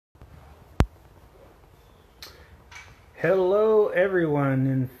Hello everyone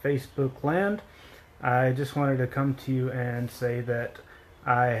in Facebook land. I just wanted to come to you and say that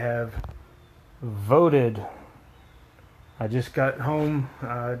I have voted. I just got home,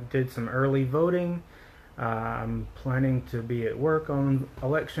 did some early voting. I'm planning to be at work on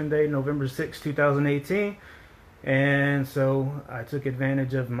election day, November 6, 2018. And so I took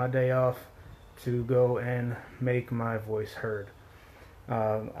advantage of my day off to go and make my voice heard.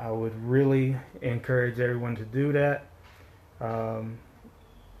 I would really encourage everyone to do that.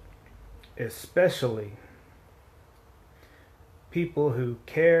 Especially people who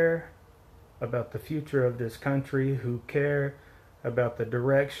care about the future of this country, who care about the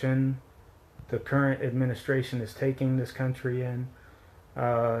direction the current administration is taking this country in.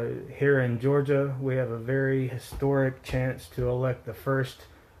 Here in Georgia, we have a very historic chance to elect the first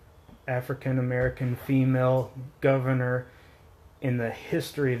African American female governor in the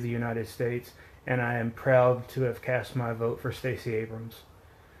history of the United States. And I am proud to have cast my vote for Stacey Abrams.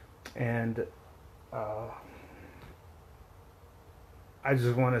 And I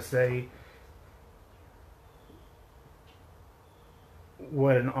just want to say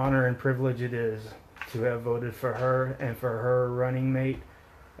what an honor and privilege it is to have voted for her and for her running mate,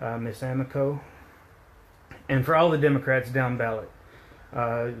 Miss Amico, and for all the Democrats down ballot.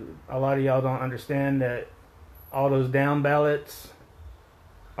 A lot of y'all don't understand that all those down ballots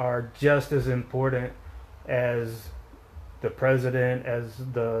are just as important as the president, as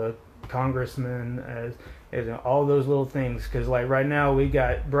the congressman, as all those little things. Because like right now we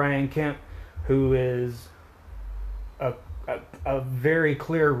got Brian Kemp, who is a very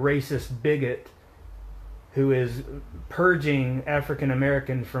clear racist bigot, who is purging African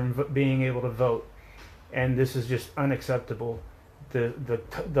Americans from being able to vote, and this is just unacceptable.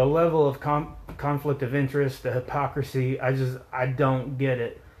 The level of conflict of interest, the hypocrisy, I don't get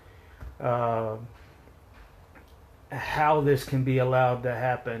it. How this can be allowed to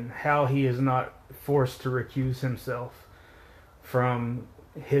happen, how he is not forced to recuse himself from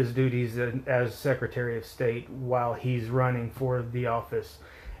his duties as Secretary of State while he's running for the office,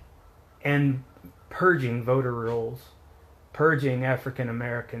 and purging voter rolls, purging African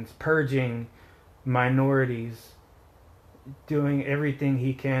Americans, purging minorities, doing everything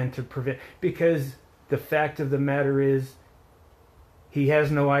he can to prevent, because the fact of the matter is he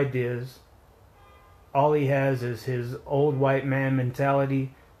has no ideas. All he has is his old white man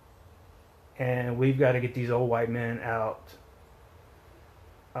mentality, and we've got to get these old white men out.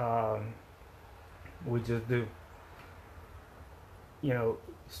 We just do. You know,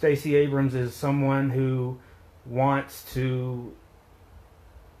 Stacey Abrams is someone who wants to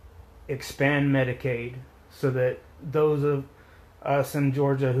expand Medicaid so that those of us in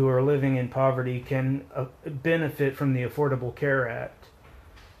Georgia who are living in poverty can benefit from the Affordable Care Act,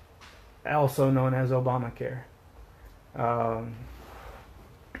 also known as Obamacare. And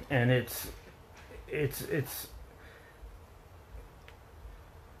it's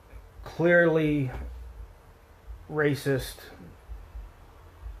clearly racist,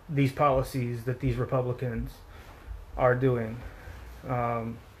 these policies that these Republicans are doing.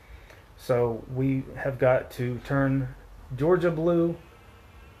 So we have got to turn Georgia blue.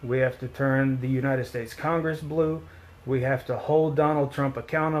 We have to turn the United States Congress blue. We have to hold Donald Trump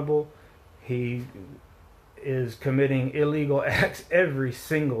accountable. He is committing illegal acts every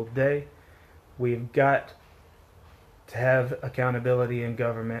single day. We've got to have accountability in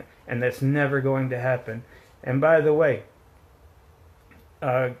government, and that's never going to happen. And by the way,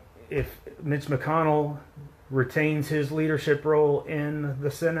 if Mitch McConnell retains his leadership role in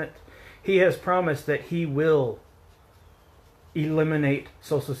the Senate, he has promised that he will eliminate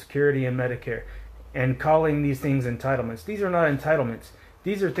Social Security and Medicare, and calling these things entitlements. These are not entitlements.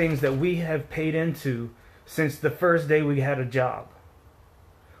 These are things that we have paid into since the first day we had a job.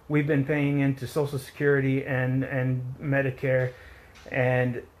 We've been paying into Social Security and Medicare,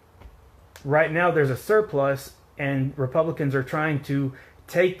 and right now there's a surplus, and Republicans are trying to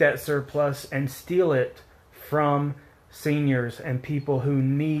take that surplus and steal it from seniors and people who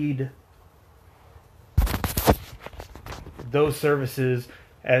need those services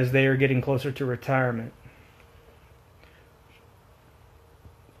as they are getting closer to retirement.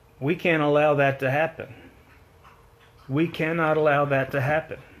 We can't allow that to happen. We cannot allow that to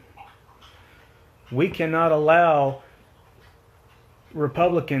happen. We cannot allow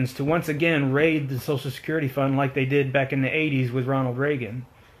Republicans to once again raid the Social Security fund like they did back in the 80s with Ronald Reagan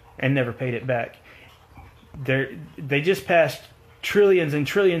and never paid it back. They just passed trillions and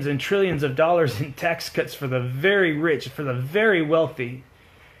trillions and trillions of dollars in tax cuts for the very rich, for the very wealthy.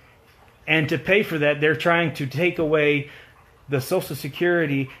 And to pay for that, they're trying to take away the Social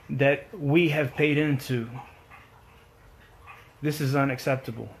Security that we have paid into. This is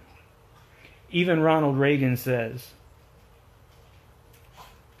unacceptable. Even Ronald Reagan says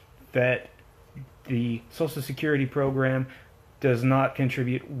that the Social Security program does not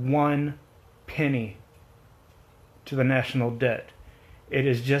contribute 1 penny to the national debt. It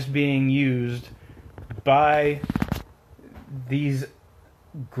is just being used by these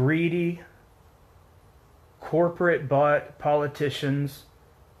greedy, corporate bought politicians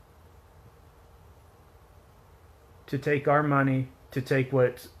to take our money, to take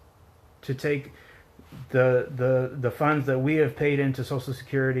the funds that we have paid into Social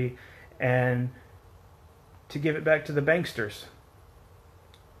Security and to give it back to the banksters,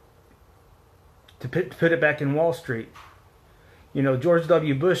 to put it back in Wall Street. You know, George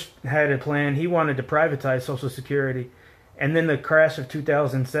W. Bush had a plan. He wanted to privatize Social Security, and then the crash of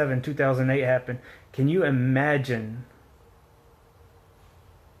 2007, 2008 happened. Can you imagine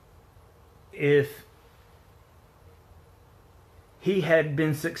if he had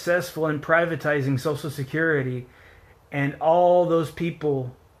been successful in privatizing Social Security and all those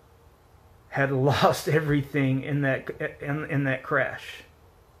people had lost everything in that crash?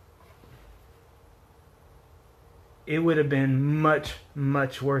 It would have been much,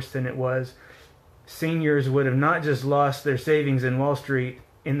 much worse than it was. Seniors would have not just lost their savings in Wall Street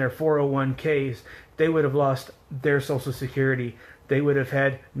in their 401ks, they would have lost their Social Security. They would have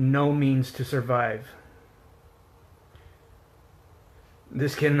had no means to survive.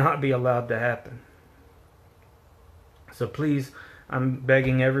 This cannot be allowed to happen. So please, I'm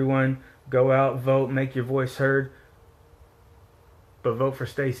begging everyone, go out, vote, make your voice heard, but vote for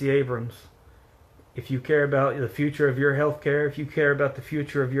Stacey Abrams. If you care about the future of your health care, if you care about the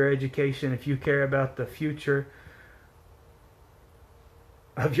future of your education, if you care about the future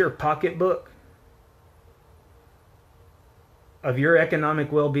of your pocketbook, of your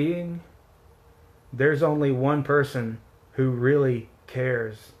economic well-being, there's only one person who really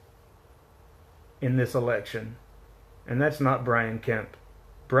cares in this election, and that's not Brian Kemp.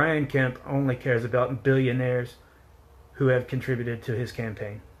 Brian Kemp only cares about billionaires who have contributed to his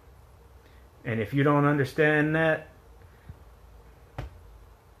campaign. And if you don't understand that,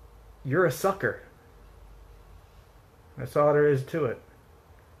 you're a sucker. That's all there is to it.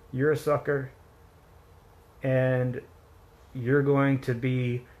 You're a sucker, and you're going to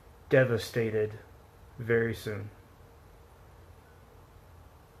be devastated very soon.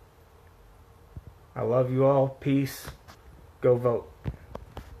 I love you all. Peace. Go vote.